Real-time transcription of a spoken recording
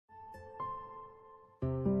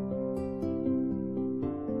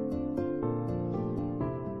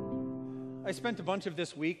I spent a bunch of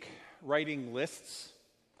this week writing lists.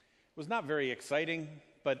 It was not very exciting,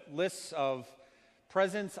 but lists of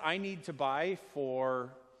presents I need to buy for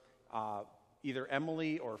either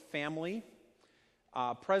Emily or family.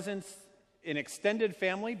 Presents in extended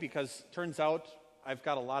family, because turns out I've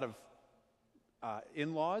got a lot of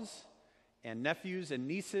in-laws and nephews and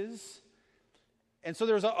nieces. And so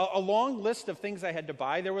there was a long list of things I had to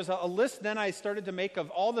buy. There was a list then I started to make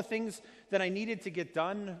of all the things that I needed to get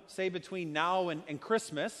done, say, between now and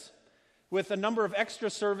Christmas, with a number of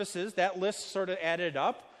extra services. That list sort of added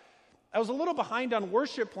up. I was a little behind on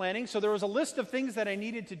worship planning, so there was a list of things that I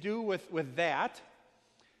needed to do with that.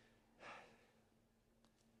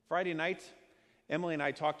 Friday night, Emily and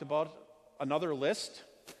I talked about another list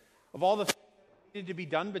of all the things that needed to be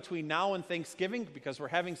done between now and Thanksgiving, because we're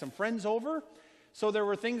having some friends over. So there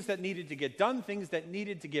were things that needed to get done, things that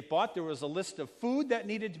needed to get bought. There was a list of food that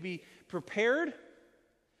needed to be prepared.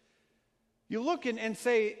 You look and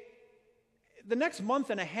say, the next month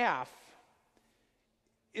and a half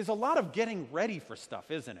is a lot of getting ready for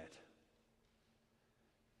stuff, isn't it?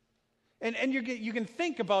 And you can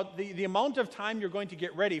think about the amount of time you're going to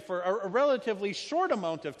get ready for a relatively short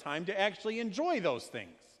amount of time to actually enjoy those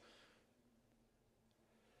things.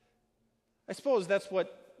 I suppose that's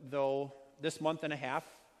what, though, this month and a half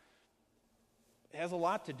has a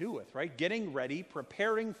lot to do with, right? Getting ready,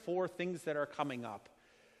 preparing for things that are coming up.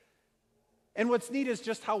 And what's neat is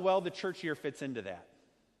just how well the church year fits into that.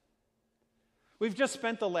 We've just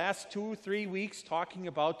spent the last 2-3 weeks talking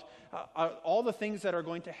about all the things that are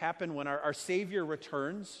going to happen when our Savior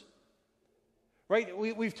returns. Right?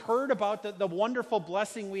 We've heard about the wonderful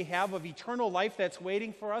blessing we have of eternal life that's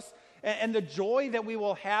waiting for us, and the joy that we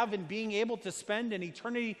will have in being able to spend an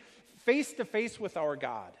eternity face to face with our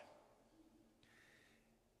God.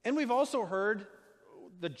 And we've also heard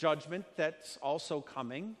the judgment that's also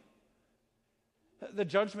coming. The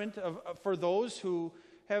judgment for those who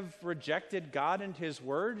have rejected God and His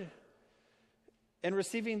Word and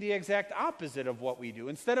receiving the exact opposite of what we do.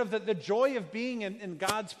 Instead of the joy of being in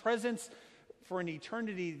God's presence for an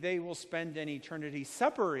eternity, they will spend an eternity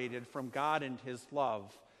separated from God and His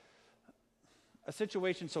love. A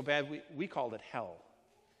situation so bad we called it hell.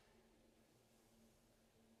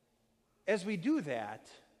 As we do that,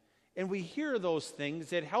 and we hear those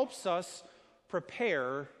things, it helps us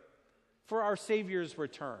prepare for our Savior's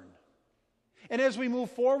return. And as we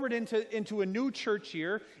move forward into a new church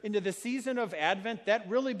year, into the season of Advent, that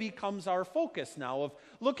really becomes our focus now, of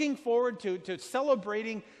looking forward to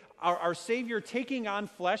celebrating our Savior taking on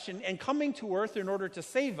flesh and coming to earth in order to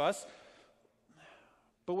save us,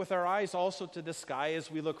 but with our eyes also to the sky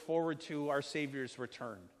as we look forward to our Savior's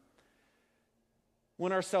return.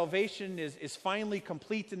 When our salvation is finally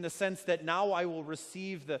complete, in the sense that now I will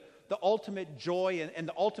receive the ultimate joy and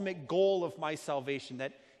the ultimate goal of my salvation,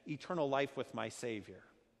 that eternal life with my Savior.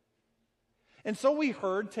 And so we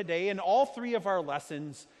heard today in all three of our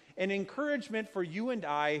lessons an encouragement for you and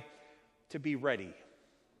I to be ready,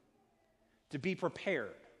 to be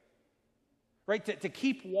prepared, right? To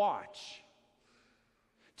keep watch,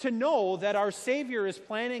 to know that our Savior is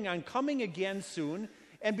planning on coming again soon.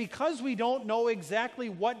 And because we don't know exactly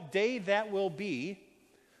what day that will be,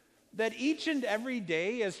 that each and every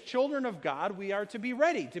day as children of God, we are to be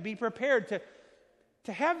ready, to be prepared,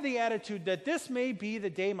 to have the attitude that this may be the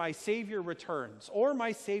day my Savior returns, or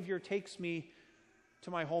my Savior takes me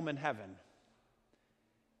to my home in heaven.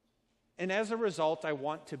 And as a result, I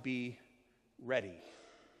want to be ready,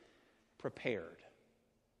 prepared.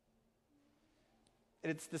 And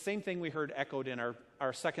it's the same thing we heard echoed in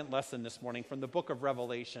our second lesson this morning from the book of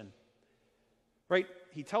Revelation. Right?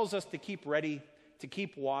 He tells us to keep ready, to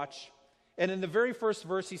keep watch. And in the very first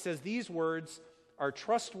verse, he says, these words are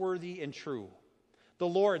trustworthy and true. The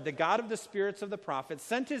Lord, the God of the spirits of the prophets,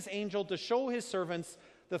 sent His angel to show His servants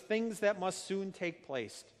the things that must soon take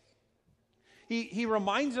place. He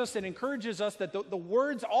reminds us and encourages us that the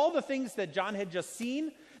words, all the things that John had just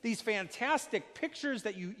seen, these fantastic pictures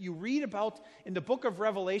that you read about in the book of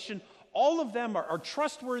Revelation, all of them are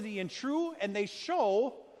trustworthy and true, and they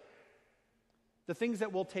show the things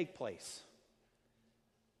that will take place.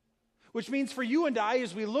 Which means for you and I,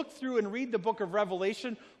 as we look through and read the book of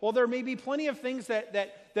Revelation, well, there may be plenty of things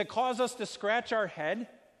that cause us to scratch our head.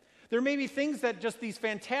 There may be things that just these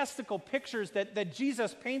fantastical pictures that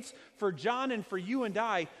Jesus paints for John and for you and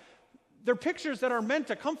I. They're pictures that are meant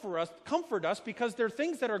to comfort us because they're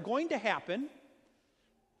things that are going to happen.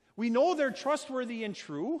 We know they're trustworthy and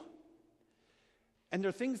true. And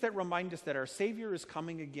they're things that remind us that our Savior is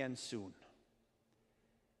coming again soon.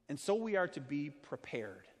 And so we are to be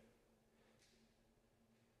prepared.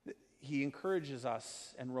 he encourages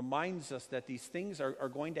us and reminds us that these things are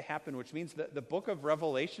going to happen, which means that the book of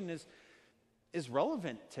Revelation is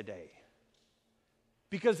relevant today.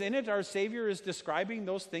 Because in it, our Savior is describing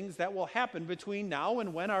those things that will happen between now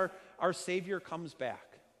and when our Savior comes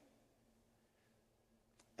back.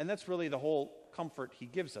 And that's really the whole comfort he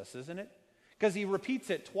gives us, isn't it? Because he repeats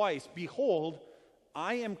it twice. Behold,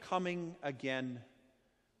 I am coming again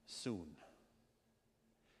soon.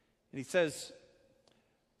 And he says,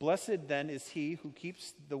 blessed then is he who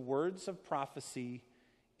keeps the words of prophecy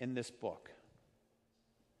in this book.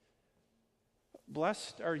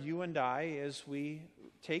 Blessed are you and I as we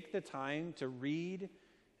take the time to read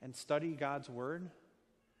and study God's word.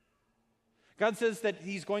 God says that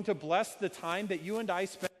he's going to bless the time that you and I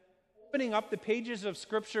spend opening up the pages of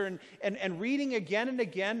Scripture and reading again and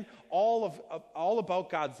again all about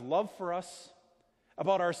God's love for us,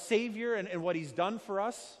 about our Savior and what he's done for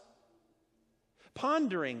us.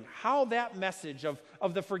 Pondering how that message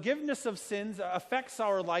of the forgiveness of sins affects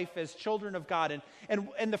our life as children of God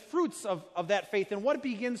and the fruits of that faith and what it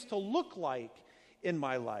begins to look like in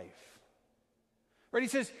my life. Right? He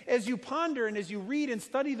says, as you ponder and as you read and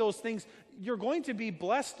study those things, you're going to be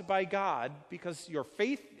blessed by God because your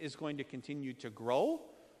faith is going to continue to grow.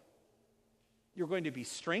 You're going to be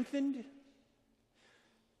strengthened.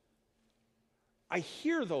 I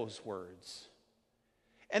hear those words,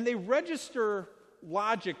 and they register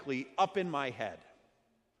logically up in my head.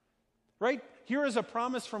 Right? Here is a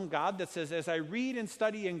promise from God that says, as I read and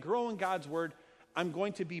study and grow in God's word, I'm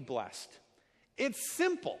going to be blessed. It's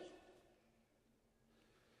simple.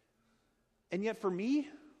 And yet for me,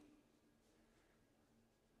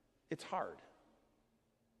 it's hard.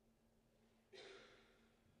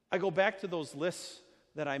 I go back to those lists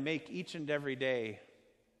that I make each and every day,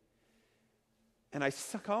 and I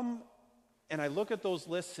succumb and I look at those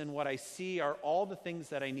lists, and what I see are all the things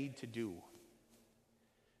that I need to do.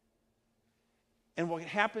 And what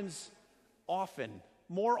happens often,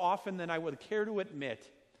 more often than I would care to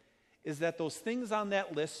admit, is that those things on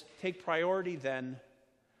that list take priority then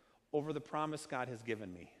over the promise God has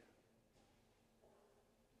given me.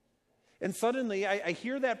 And suddenly I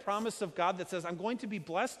hear that promise of God that says, I'm going to be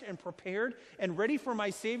blessed and prepared and ready for my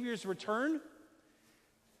Savior's return.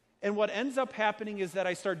 And what ends up happening is that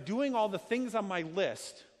I start doing all the things on my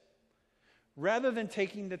list rather than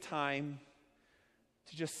taking the time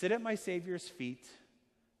to just sit at my Savior's feet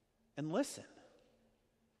and listen.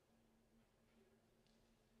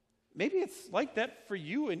 Maybe it's like that for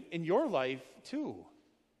you in your life too,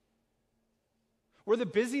 where the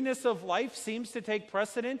busyness of life seems to take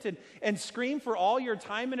precedent and scream for all your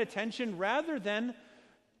time and attention rather than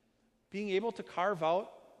being able to carve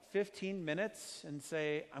out 15 minutes and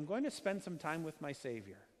say, I'm going to spend some time with my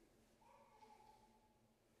Savior.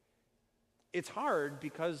 It's hard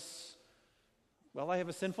because, well, I have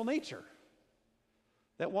a sinful nature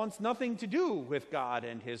that wants nothing to do with God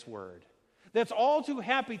and his word, that's all too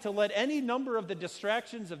happy to let any number of the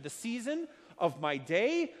distractions of the season, of my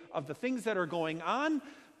day, of the things that are going on,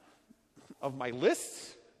 of my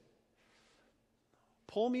lists,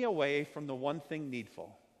 pull me away from the one thing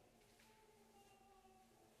needful.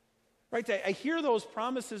 Right? I hear those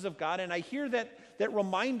promises of God, and I hear that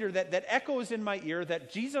reminder that echoes in my ear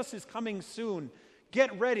that Jesus is coming soon.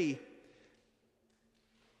 Get ready.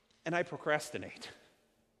 And I procrastinate.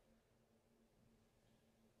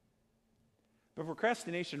 But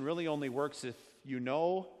procrastination really only works if you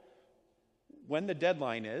know when the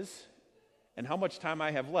deadline is and how much time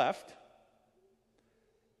I have left,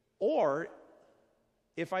 or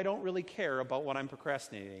if I don't really care about what I'm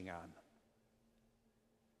procrastinating on.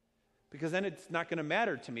 Because then it's not going to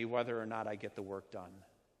matter to me whether or not I get the work done.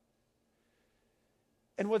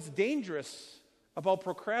 And what's dangerous about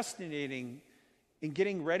procrastinating in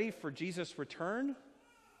getting ready for Jesus' return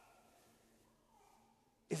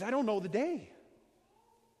is I don't know the day.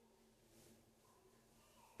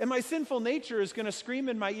 And my sinful nature is going to scream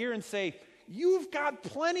in my ear and say, you've got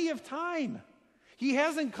plenty of time. He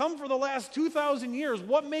hasn't come for the last 2,000 years.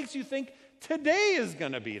 What makes you think today is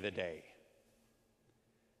going to be the day?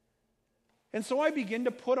 And so I begin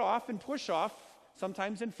to put off and push off,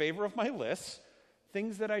 sometimes in favor of my lists,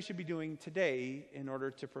 things that I should be doing today in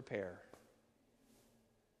order to prepare.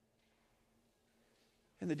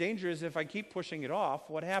 And the danger is if I keep pushing it off,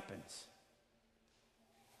 what happens?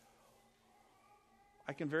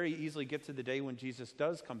 I can very easily get to the day when Jesus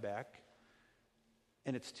does come back,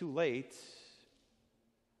 and it's too late,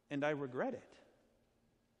 and I regret it.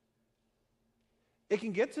 It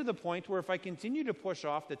can get to the point where if I continue to push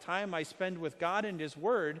off the time I spend with God and his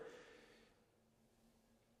word,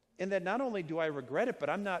 and that not only do I regret it, but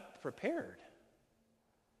I'm not prepared.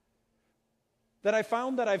 That I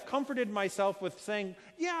found that I've comforted myself with saying,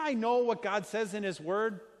 yeah, I know what God says in his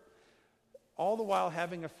word, all the while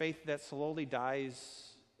having a faith that slowly dies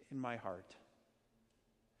in my heart.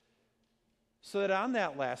 So that on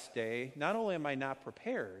that last day, not only am I not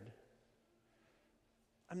prepared,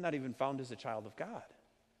 I'm not even found as a child of God.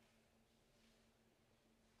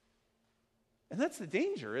 And that's the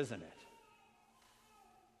danger, isn't it?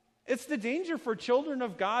 It's the danger for children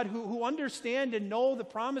of God who understand and know the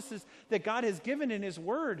promises that God has given in his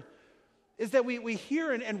word, is that we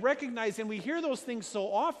hear and recognize, and we hear those things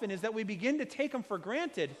so often, is that we begin to take them for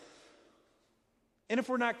granted. And if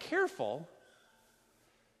we're not careful,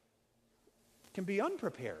 can be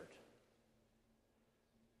unprepared.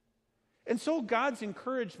 And so God's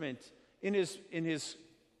encouragement in his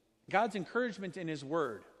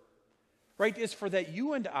word, right, is for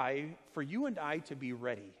you and I to be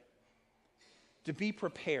ready, to be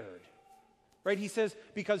prepared. Right? He says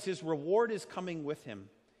because his reward is coming with him,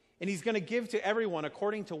 and he's going to give to everyone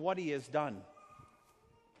according to what he has done.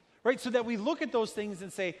 Right? So that we look at those things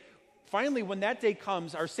and say, finally, when that day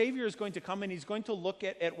comes, our Savior is going to come and he's going to look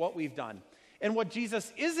at what we've done. And what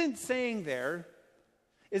Jesus isn't saying there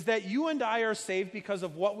is that you and I are saved because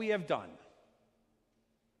of what we have done.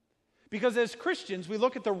 Because as Christians, we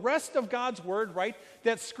look at the rest of God's word, right,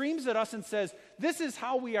 that screams at us and says, this is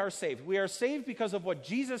how we are saved. We are saved because of what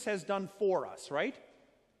Jesus has done for us, right?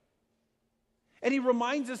 And he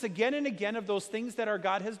reminds us again and again of those things that our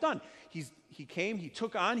God has done. He came, he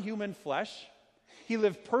took on human flesh. He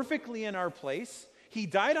lived perfectly in our place. He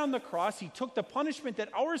died on the cross. He took the punishment that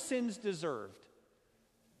our sins deserved.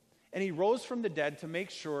 And he rose from the dead to make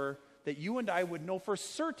sure that you and I would know for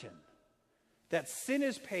certain that sin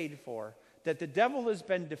is paid for, that the devil has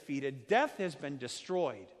been defeated, death has been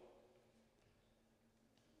destroyed.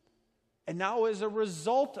 And now as a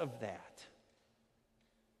result of that,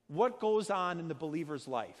 what goes on in the believer's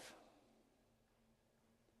life?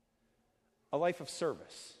 A life of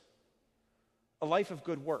service, a life of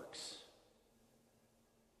good works.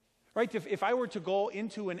 Right? If I were to go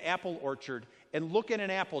into an apple orchard and look at an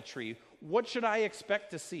apple tree, what should I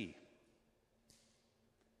expect to see?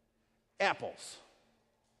 Apples.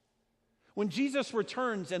 When Jesus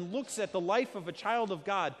returns and looks at the life of a child of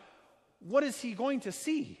God, what is he going to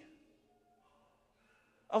see?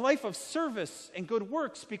 A life of service and good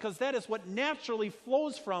works, because that is what naturally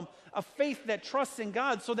flows from a faith that trusts in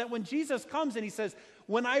God, so that when Jesus comes and he says,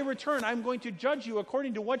 when I return, I'm going to judge you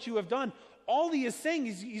according to what you have done, all he is saying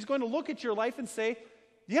is he's going to look at your life and say,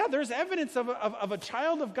 yeah, there's evidence of a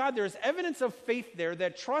child of God. There's evidence of faith there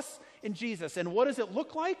that trusts in Jesus. And what does it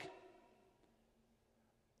look like?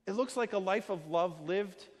 It looks like a life of love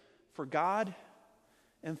lived for God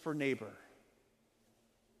and for neighbor.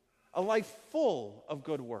 A life full of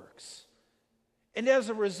good works. And as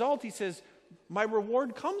a result, he says, my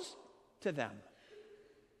reward comes to them.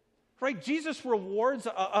 Right? Jesus rewards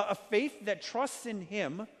a faith that trusts in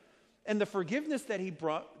him and the forgiveness that he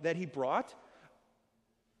brought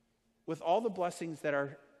with all the blessings that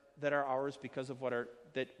are ours because of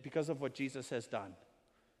what Jesus has done.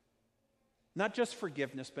 Not just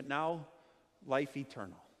forgiveness, but now life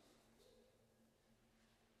eternal.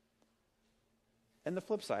 And the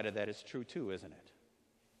flip side of that is true too, isn't it?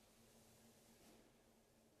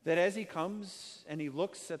 That as he comes and he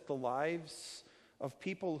looks at the lives of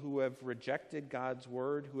people who have rejected God's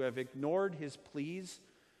word, who have ignored his pleas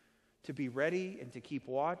to be ready and to keep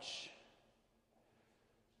watch,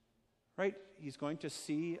 right? He's going to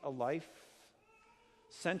see a life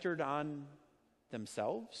centered on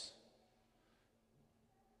themselves.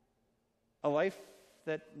 A life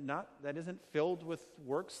that isn't filled with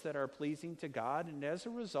works that are pleasing to God, and as a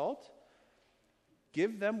result,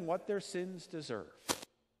 give them what their sins deserve.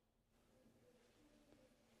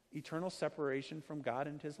 Eternal separation from God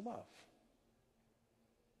and his love.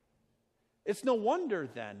 It's no wonder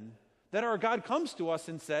then that our God comes to us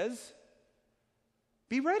and says,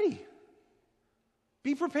 be ready.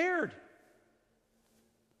 Be prepared.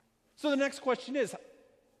 So the next question is,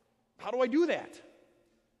 how do I do that?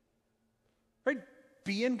 Right?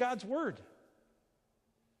 Be in God's word.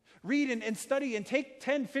 Read and study and take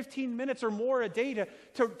 10, 15 minutes or more a day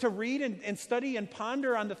to read and study and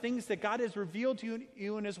ponder on the things that God has revealed to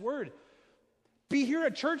you in his word. Be here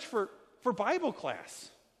at church for Bible class.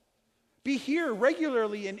 Be here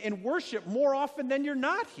regularly in worship more often than you're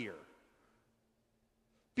not here.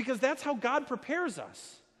 Because that's how God prepares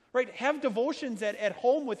us. Right? Have devotions at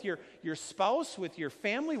home with your spouse, with your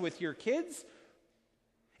family, with your kids.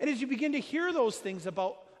 And as you begin to hear those things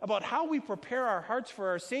about how we prepare our hearts for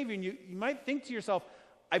our Savior, and you might think to yourself,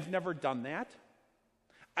 I've never done that.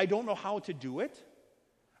 I don't know how to do it.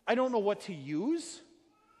 I don't know what to use.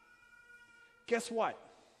 Guess what?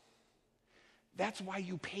 That's why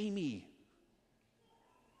you pay me.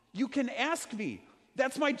 You can ask me.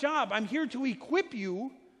 That's my job. I'm here to equip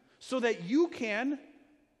you so that you can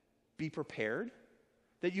be prepared,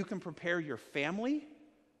 that you can prepare your family,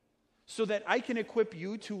 so that I can equip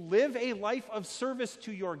you to live a life of service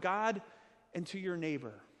to your God and to your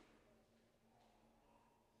neighbor.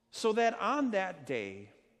 So that on that day,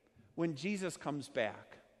 when Jesus comes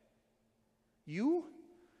back, you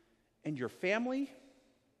and your family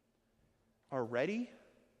are ready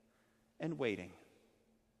and waiting.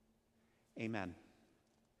 Amen.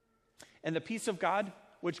 And the peace of God,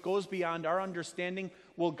 which goes beyond our understanding,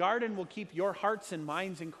 will guard and will keep your hearts and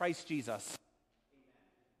minds in Christ Jesus.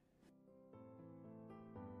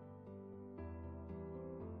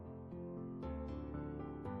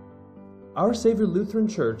 Our Savior Lutheran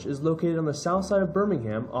Church is located on the south side of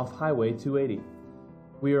Birmingham off Highway 280.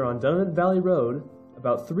 We are on Dunnet Valley Road,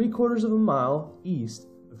 about 3/4 of a mile east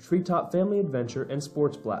of Treetop Family Adventure and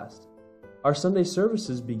Sports Blast. Our Sunday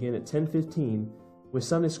services begin at 10:15 with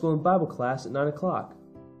Sunday School and Bible class at 9 o'clock.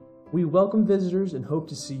 We welcome visitors and hope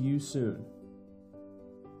to see you soon.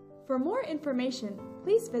 For more information,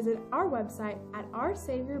 please visit our website at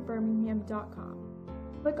oursaviorbirmingham.com.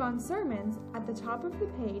 Click on Sermons at the top of the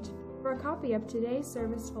page for a copy of today's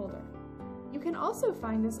service folder. You can also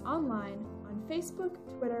find us online on Facebook,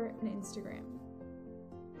 Twitter, and Instagram.